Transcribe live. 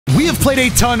have played a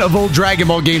ton of old Dragon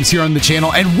Ball games here on the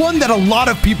channel, and one that a lot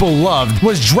of people loved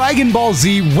was Dragonball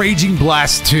Z Raging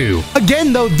Blast 2.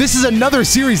 Again, though, this is another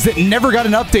series that never got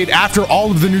an update after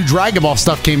all of the new Dragon Ball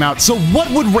stuff came out. So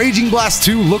what would Raging Blast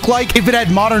 2 look like if it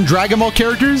had modern Dragon Ball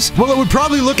characters? Well, it would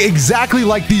probably look exactly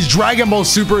like these Dragon Ball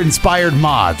Super inspired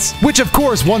mods, which of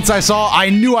course, once I saw, I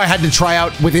knew I had to try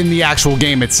out within the actual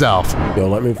game itself. Yo,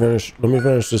 let me finish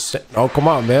this. Oh, come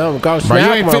on, man. Bro, you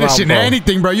ain't finishing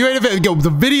anything, bro. You ain't even, yo, the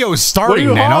video is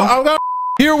starting, Nano.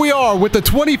 Here we are with the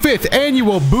 25th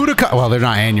annual Budokai. Well, they're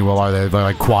not annual, are they? They're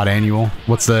like quad annual.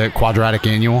 What's the quadratic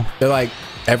annual? They're like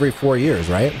every 4 years,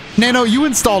 right? Nano, you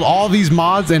installed all these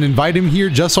mods and invited him here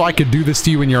just so I could do this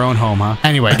to you in your own home, huh?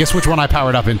 Anyway, guess which one I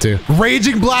powered up into?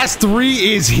 Raging Blast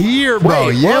 3 is here, bro.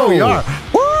 Wait, yeah, whoa. we are.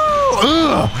 Woo!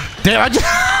 Ugh. Damn, I just...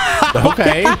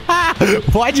 Okay.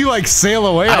 Why'd you like sail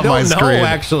away on my screen? I don't know,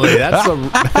 actually.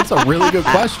 That's a really good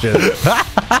question.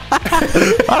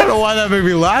 I don't know why that made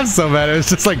me laugh so bad. It was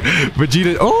just like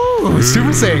Vegeta. Oh,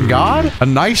 Super Saiyan God. A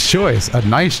nice choice. A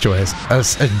nice choice. A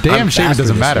damn shame it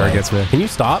doesn't matter against me. Can you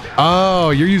stop?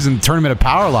 Oh, you're using Tournament of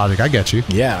Power logic. I get you.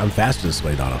 Yeah, I'm faster this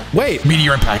way, Dono. Wait.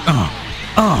 Meteor Impact. Come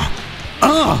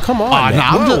on, man.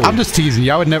 Nah, I'm just teasing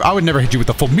you. I would never hit you with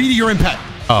the full Meteor Impact.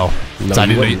 Oh, no, so I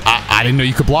didn't know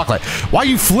you could block like. Why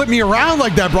you flip me around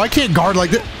like that, bro? I can't guard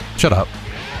like that. Shut up.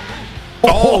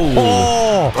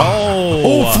 Oh,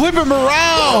 flip him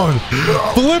around.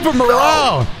 Flip him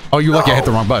around. Oh, you lucky I hit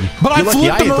the wrong button. But I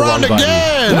flipped him around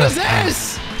again. What is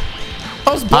this?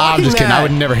 I was blocking I'm just kidding. that. I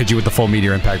would never hit you with the full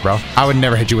Meteor Impact, bro. I would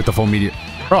never hit you with the full Meteor.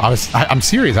 Bro, I'm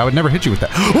serious. I would never hit you with that.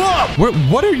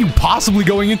 What are you possibly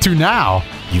going into now?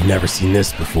 You've never seen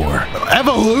this before.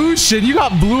 Evolution? You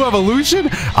got blue evolution?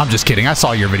 I'm just kidding. I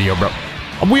saw your video, bro.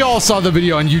 We all saw the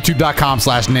video on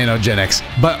youtube.com/nanogenics.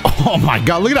 But oh my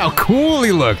god, look at how cool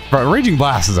he looked. Bro, Raging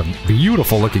Blast is a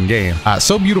beautiful looking game.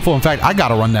 So beautiful, in fact, I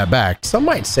gotta run that back. Some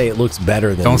might say it looks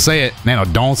better than... Don't say it, Nano.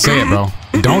 Don't say it, bro.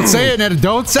 Don't say it, Nano.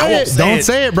 Don't say it. Don't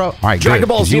say it, bro. All right, Dragon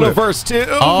Ball Xenoverse 2.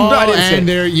 Oh,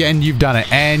 and you've done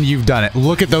it. And you've done it.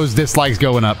 Look at those dislikes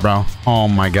going up, bro. Oh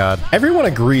my god. Everyone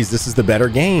agrees this is the better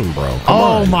game, bro. Come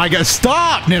on. My god.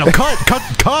 Stop, Nano.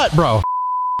 Cut, bro.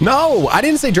 No, I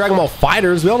didn't say Dragon Ball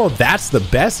FighterZ. We all know that's the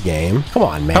best game. Come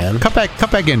on, man. Cut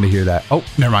back in to hear that. Oh,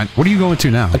 never mind. What are you going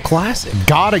to now? A classic.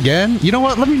 God again? You know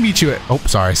what? Let me meet you at... Oh,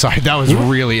 sorry. That was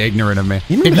really ignorant of me.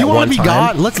 If you want to be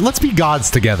God, let's be gods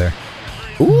together.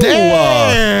 Ooh,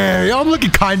 damn, I'm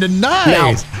looking kind of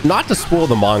nice. Now, not to spoil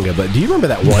the manga, but do you remember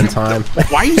that one time?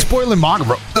 Why are you spoiling manga,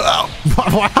 bro? Wow.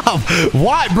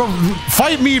 Why, bro?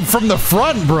 Fight me from the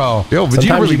front, bro. Yo, but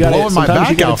you really blowing my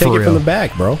back out for real. Take it from the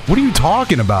back, bro. What are you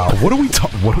talking about? What are we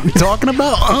talking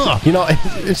about? You know,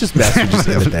 it's just best to just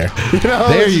leave it there. You know,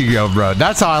 there you go, bro.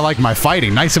 That's how I like my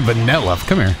fighting. Nice and vanilla.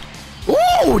 Come here.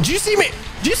 Ooh, did you see me?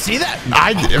 Did you see that?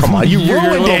 Come on, you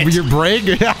ruined it. Your break.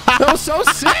 That was so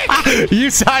sick. You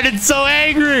sounded so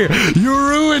angry. You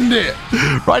ruined it.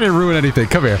 I didn't ruin anything.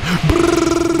 Come here.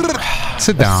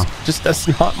 Sit down. That's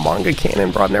not manga canon,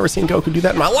 bro. I've never seen Goku do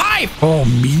that in my life. Oh,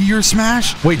 Meteor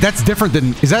Smash? Wait, that's different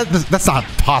than... That's not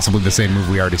possibly the same move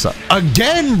we already saw.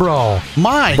 Again, bro.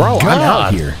 My God. I'm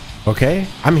out here. Okay?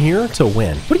 I'm here to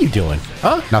win. What are you doing?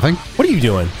 Huh? Nothing. What are you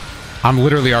doing? I'm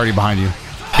literally already behind you.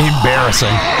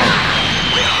 Embarrassing.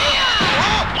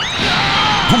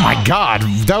 Oh my God,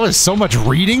 that was so much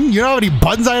reading. You know how many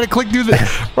buttons I had to click through this?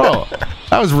 Bro,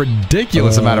 that was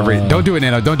ridiculous amount of reading. Don't do it,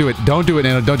 Nano. Don't do it. Don't do it,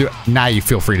 Nano. Don't do it. Now you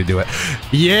feel free to do it.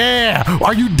 Yeah.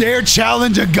 Are you dare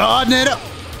challenge a god, Nano?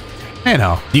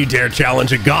 Nano. Do you dare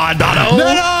challenge a god, Dono?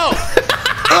 Nano!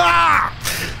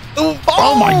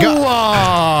 Oh my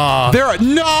God!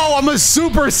 I'm a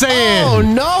Super Saiyan. Oh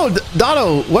no,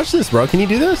 Dono, watch this, bro. Can you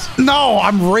do this? No,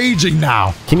 I'm raging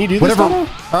now. Can you do this, Dono?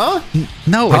 Huh?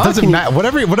 No, it doesn't matter.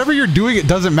 Whatever you're doing, it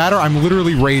doesn't matter. I'm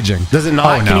literally raging. Does it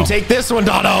not? Oh, Can you take this one,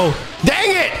 Dono?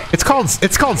 Dang it! It's called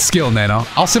skill, Nano.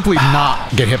 I'll simply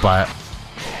not get hit by it.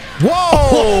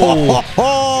 Whoa!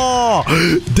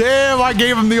 Damn! I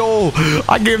gave him the old.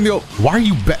 Why are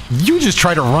you? You just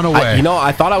tried to run away. You know,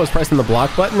 I thought I was pressing the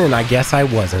block button, and I guess I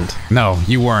wasn't. No,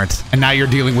 you weren't. And now you're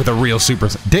dealing with a real Super.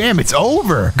 Damn! It's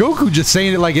over. Goku just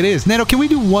saying it like it is. Nano, can we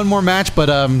do one more match? But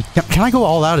can I go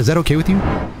all out? Is that okay with you?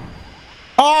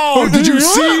 Oh, did you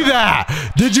see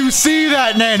that? Did you see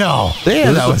that, Nano?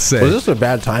 Damn, that was sick. Was this a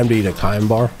bad time to eat a Time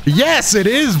bar? Yes, it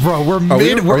is, bro. Are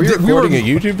we recording a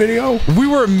YouTube video? We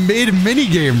were mid mini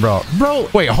game, bro. Bro,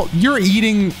 wait, you're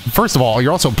eating. First of all,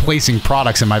 you're also placing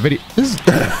products in my video. This is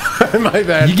my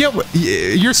bad.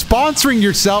 You're sponsoring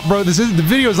yourself, bro. The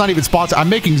video is not even sponsored. I'm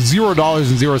making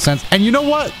 $0.00. And you know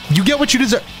what? You get what you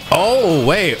deserve. Oh,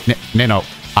 wait. Nano.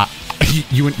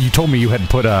 You told me you had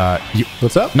put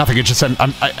What's up? Nothing. It just said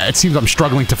it seems I'm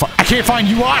struggling to find. I can't find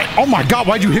UI. Oh my god,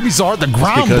 why'd you hit me so hard? The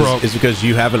ground broke. It's because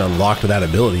you haven't unlocked that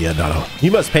ability yet, Doto.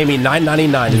 You must pay me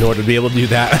 $9.99 in order to be able to do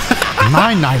that.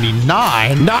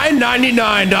 $9.99.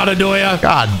 $9.99, Dotodoya.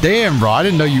 God damn, bro. I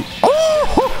didn't know you.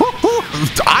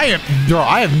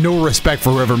 I have no respect for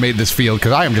whoever made this field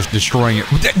because I am just destroying it.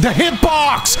 The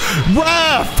hitbox,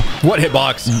 ref. What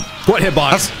hitbox? What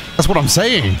hitbox? That's what I'm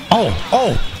saying. Oh,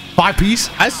 5-piece.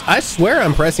 I swear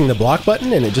I'm pressing the block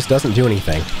button and it just doesn't do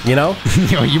anything. You know?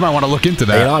 You might want to look into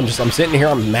that. You know, I'm sitting here,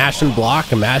 I'm mashing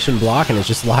block, and it's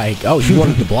just like, oh, you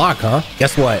wanted to block, huh?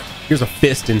 Guess what? Here's a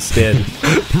fist instead.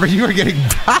 You are getting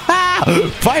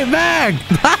fight back.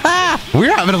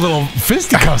 We're having a little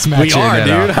fisticuffs match. We are,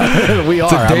 dude. We are.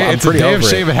 It's a damn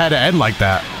shame it had to end like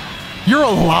that. You're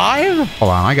alive?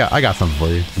 Hold on, I got something for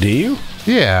you. Do you?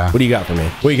 Yeah. What do you got for me?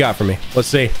 What do you got for me? Let's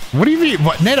see. What do you mean?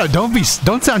 What, Nato?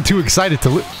 Don't sound too excited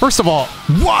to. First of all,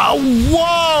 whoa.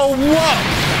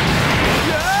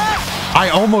 I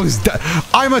almost.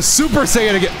 I'm a Super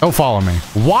Saiyan again. Oh, follow me.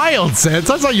 Wild Sense.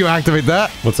 I saw you activate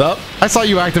that. What's up? I saw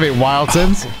you activate Wild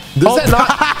Sense. Does that not?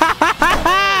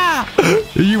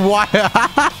 You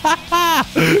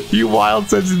Wild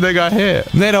Sense and they got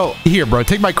hit. Nato, here, bro.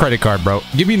 Take my credit card, bro.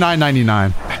 Give me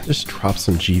 $9.99. Just drop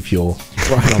some G Fuel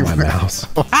right on my mouse.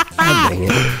 God dang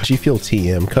it. G Fuel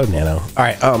TM code Nano. All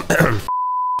right.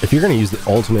 If you're gonna use the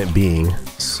ultimate being,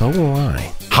 so will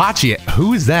I. Hachi,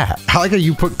 who is that? I like how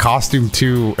you put costume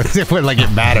 2 when like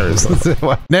it matters.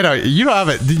 Nato, you don't have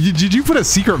it. Did you put a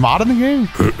secret mod in the game?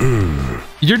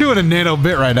 You're doing a Nano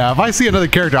bit right now. If I see another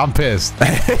character, I'm pissed.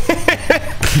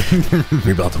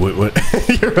 You're about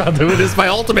to witness my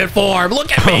ultimate form.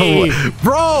 Look at me.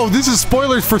 Bro, this is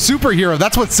spoilers for Superhero.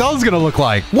 That's what Cell's gonna look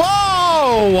like.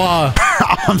 Whoa!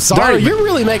 I'm sorry. Dario, you're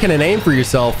really making a name for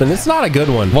yourself, and it's not a good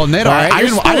one. Well, Nato, right? I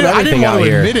didn't want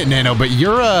to admit it, Nano, but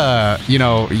you're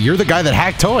you're the guy that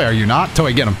hacked Toei, are you not?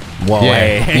 Toei, get him. Whoa,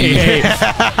 yeah. hey.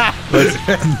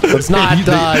 Let's not,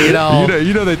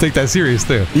 you know they take that serious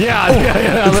too. Yeah.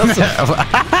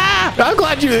 I'm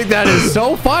glad you think that is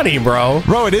so funny, bro.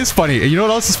 Bro, it is funny. You know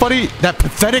what else is funny? That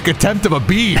pathetic attempt of a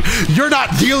bee. You're not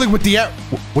dealing with the...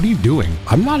 What are you doing?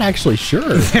 I'm not actually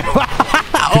sure.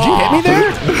 Could you hit me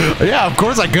there? Yeah, of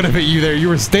course I could have hit you there. You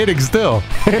were standing still.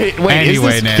 Wait,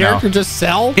 anyway, is this character just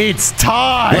Cell? It's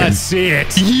time. Let's see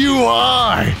it.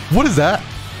 UI. What is that?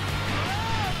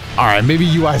 All right, maybe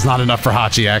UI is not enough for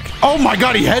Hachiak. Oh my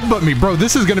god, he headbutt me, bro.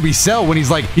 This is gonna be Cell when he's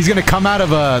gonna come out of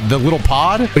the little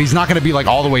pod, but he's not gonna be like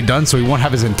all the way done, so he won't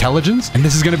have his intelligence. And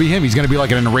this is gonna be him. He's gonna be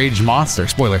like an enraged monster.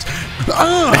 Spoilers.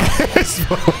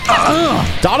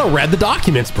 Doto read the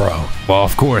documents, bro. Well,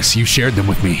 of course, you shared them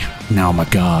with me. Now I'm a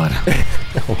god.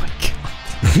 Oh my god.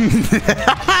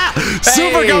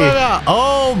 Super coming out.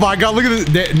 Oh my god, look at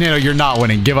this. No, you're not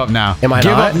winning. Give up now. Am I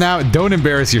Give not? up now. Don't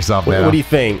embarrass yourself, man. What do you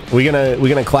think? We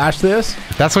gonna clash this?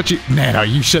 That's what you... Nano,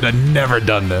 you should have never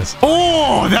done this.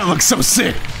 Oh, that looks so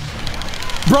sick.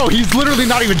 Bro, he's literally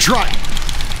not even trying.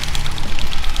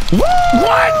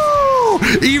 What?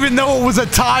 Even though it was a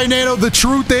tie, Nano, the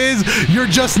truth is you're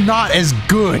just not as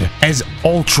good as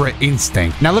Ultra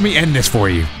Instinct. Now let me end this for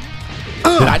you.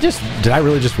 Did I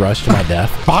really just rush to my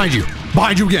death? Behind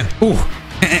you again. Ooh.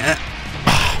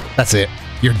 That's it.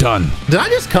 You're done. Did I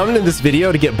just come into this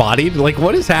video to get bodied? Like,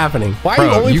 what is happening? Why are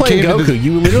you only playing Goku?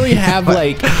 You literally have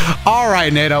like... All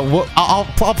right, Nato.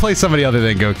 I'll play somebody other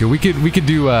than Goku. We could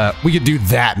do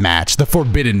that match, the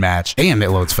Forbidden match. Damn,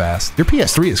 it loads fast. Your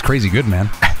PS3 is crazy good, man.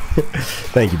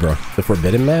 Thank you, bro. The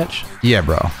Forbidden match? Yeah,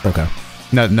 bro. Okay.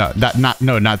 No,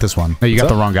 not this one. No, you got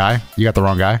the wrong guy. You got the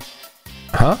wrong guy.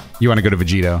 Huh? You want to go to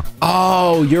Vegito?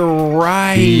 Oh, you're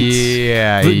right.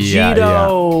 Yeah,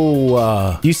 Vegito.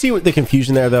 Yeah. Do you see what the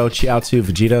confusion there, though? Chiaotzu,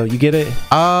 Vegito. You get it?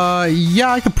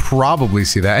 Yeah, I could probably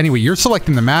see that. Anyway, you're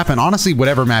selecting the map, and honestly,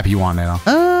 whatever map you want now.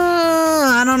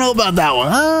 I don't know about that one.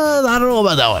 I don't know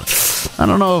about that one. I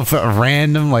don't know if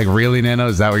random, like really, Nano,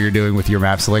 is that what you're doing with your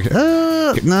map selection?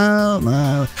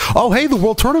 No. Oh, hey, the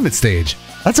World Tournament stage.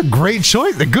 That's a great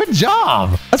choice. Good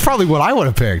job. That's probably what I would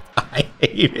have picked. I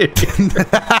hate it.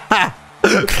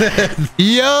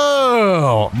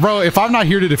 Yo, bro, if I'm not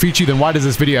here to defeat you, then why does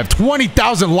this video have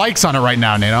 20,000 likes on it right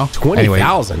now, Nano?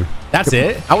 20,000? Anyway. That's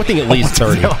it? I would think at least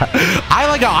 30. I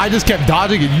like how I just kept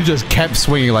dodging and you just kept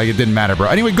swinging like it didn't matter, bro.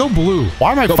 Anyway, go blue.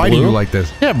 Why am I fighting you like this?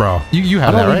 Yeah, bro. You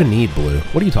have that, right? I don't even need blue.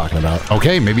 What are you talking about?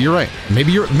 Okay, maybe you're right.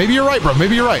 Maybe you're right, bro.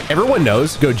 Maybe you're right. Everyone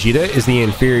knows Gogeta is the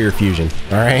inferior fusion.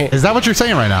 All right? Is that what you're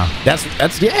saying right now? That's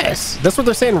yes. That's what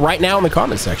they're saying right now in the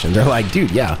comment section. They're like,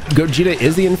 dude, yeah, Gogeta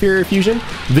is the inferior fusion.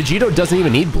 Vegito doesn't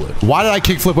even need blue. Why did I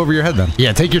kickflip over your head then?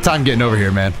 Yeah, take your time getting over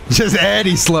here, man. Just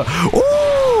Eddie slow.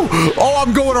 Ooh! Oh,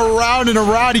 I'm going around and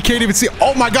around. He can't even see.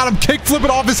 Oh my God, I'm kick flipping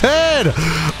off his head.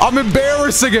 I'm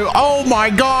embarrassing him. Oh my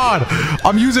God.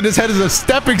 I'm using his head as a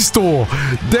stepping stool.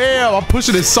 Damn, I'm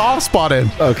pushing his soft spot in.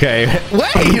 Okay.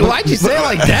 Wait, why'd you say it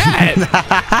like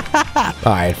that?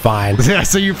 All right, fine. Yeah,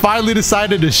 so you finally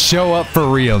decided to show up for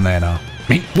real, Nano.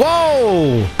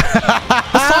 Whoa! Let's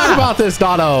talk about this,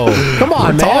 Doto. Come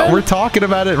on, man. We're talking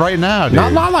about it right now, dude.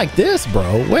 Not like this,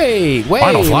 bro. Wait.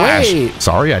 Final Flash.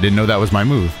 Sorry, I didn't know that was my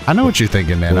move. I know what you're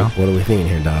thinking, Nano. What are we thinking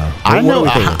here, Doto?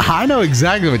 I know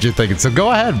exactly what you're thinking. So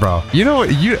go ahead, bro. You know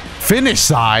what? You finish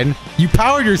sign. You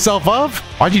powered yourself up.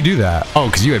 Why'd you do that? Oh,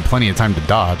 because you had plenty of time to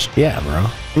dodge. Yeah, bro.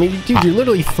 I mean, dude, you're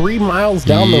literally 3 miles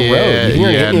down the road. You're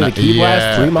hitting me with a key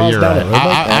blast 3 miles down the road.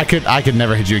 I could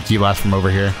never hit you a key blast from over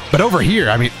here. But over here,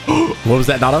 I mean, what was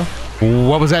that, Doto?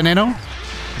 What was that, Nano?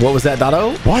 What was that,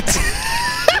 Doto? What?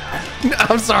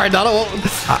 I'm sorry, Doto.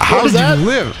 How did you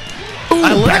live? Ooh,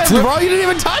 I lived, bro. You didn't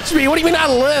even touch me. What do you mean I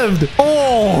lived?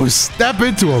 Oh, step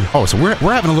into him. Oh, so we're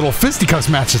having a little fisticuffs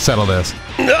match to settle this.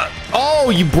 Oh,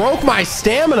 you broke my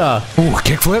stamina. Ooh,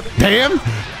 kickflip. Damn.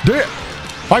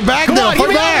 Fight back. Come on, fight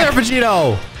get back. Out of there,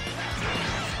 Vegeta.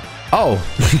 Oh.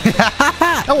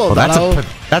 Hello, well,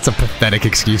 that's a pathetic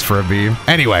excuse for a beam.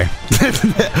 Anyway.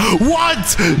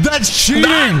 What? That's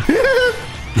cheating.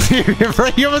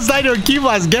 You almost died to a key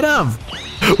blast. Get up.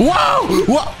 Whoa!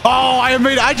 Whoa! Oh, I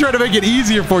tried to make it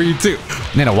easier for you too.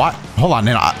 Nano, what? Hold on,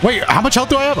 Nano. Wait, how much health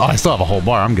do I have? Oh, I still have a whole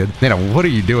bar. I'm good. Nano, what are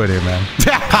you doing here, man?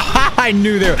 I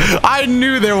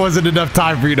knew there wasn't enough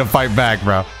time for you to fight back,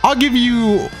 bro. I'll give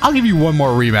you one more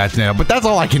rematch, Nano, but that's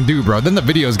all I can do, bro. Then the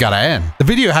video's gotta end. The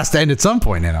video has to end at some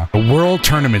point, Nano. The World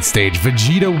Tournament stage,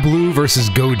 Vegeta Blue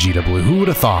versus Gogeta Blue. Who would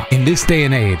have thought? In this day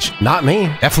and age. Not me.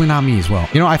 Definitely not me as well.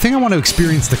 You know, I think I want to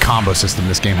experience the combo system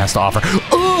this game has to offer.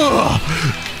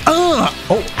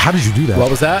 Oh, how did you do that? What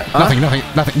was that?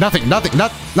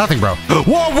 Nothing, bro.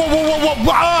 Whoa.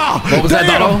 What was that,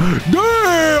 Doto?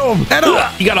 Damn! Doto,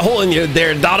 you got a hole in you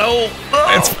there, Doto.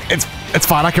 It's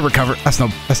fine. I can recover. That's no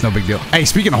big deal. Hey,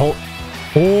 speaking of hole.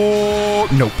 Oh,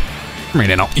 nope. Come here,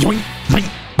 Nano.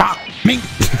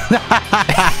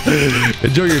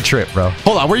 Enjoy your trip, bro.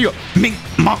 Hold on. Where you? Mink.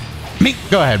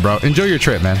 Go ahead, bro. Enjoy your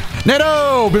trip, man.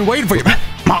 Nano, been waiting for you.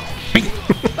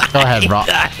 Go ahead, bro.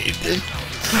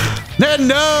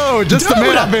 No, just the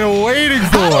minute I've been waiting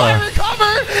for. How do I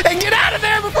recover and get out of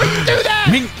there before you do that?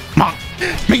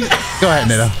 Go ahead,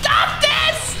 Nano. Stop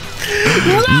this!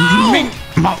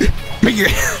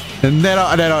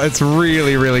 No! Nano, it's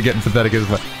really getting pathetic as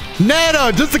well.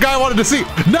 Nano, just the guy I wanted to see.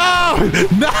 No,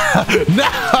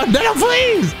 Nano,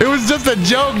 please. It was just a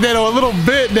joke, Nano, a little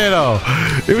bit, Nano.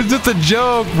 It was just a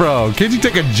joke, bro. Can't you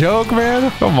take a joke, man?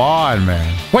 Come on,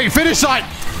 man. Wait, finish sign.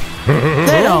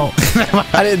 Nano.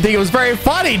 I didn't think it was very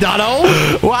funny, Doto.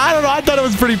 Well, I don't know. I thought it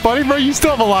was pretty funny, bro. You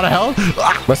still have a lot of health.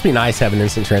 Must be nice having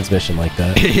instant transmission like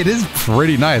that. It is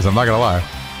pretty nice. I'm not going to lie.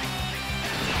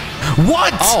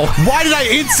 What? Oh, why did I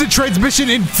instant transmission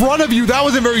in front of you? That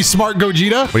wasn't very smart,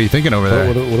 Gogeta. What are you thinking over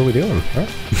there? What are we doing? Huh?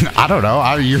 I don't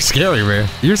know. You're scaring me.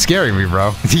 You're scaring me,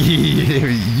 bro.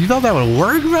 You thought that would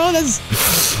work, bro?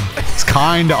 It's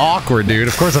kind of awkward, dude.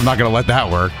 Of course, I'm not gonna let that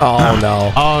work. Oh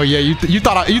no. Oh yeah. You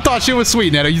thought shit was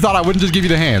sweet, Nano. You thought I wouldn't just give you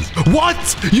the hands.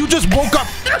 What? You just woke up.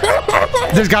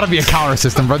 There's got to be a counter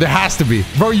system, bro. There has to be,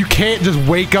 bro. You can't just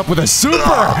wake up with a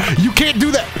super. You can't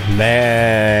do that,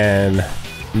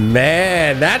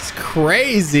 Man, that's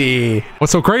crazy.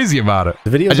 What's so crazy about it? The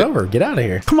video's over. Get out of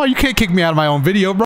here. Come on, you can't kick me out of my own video, bro.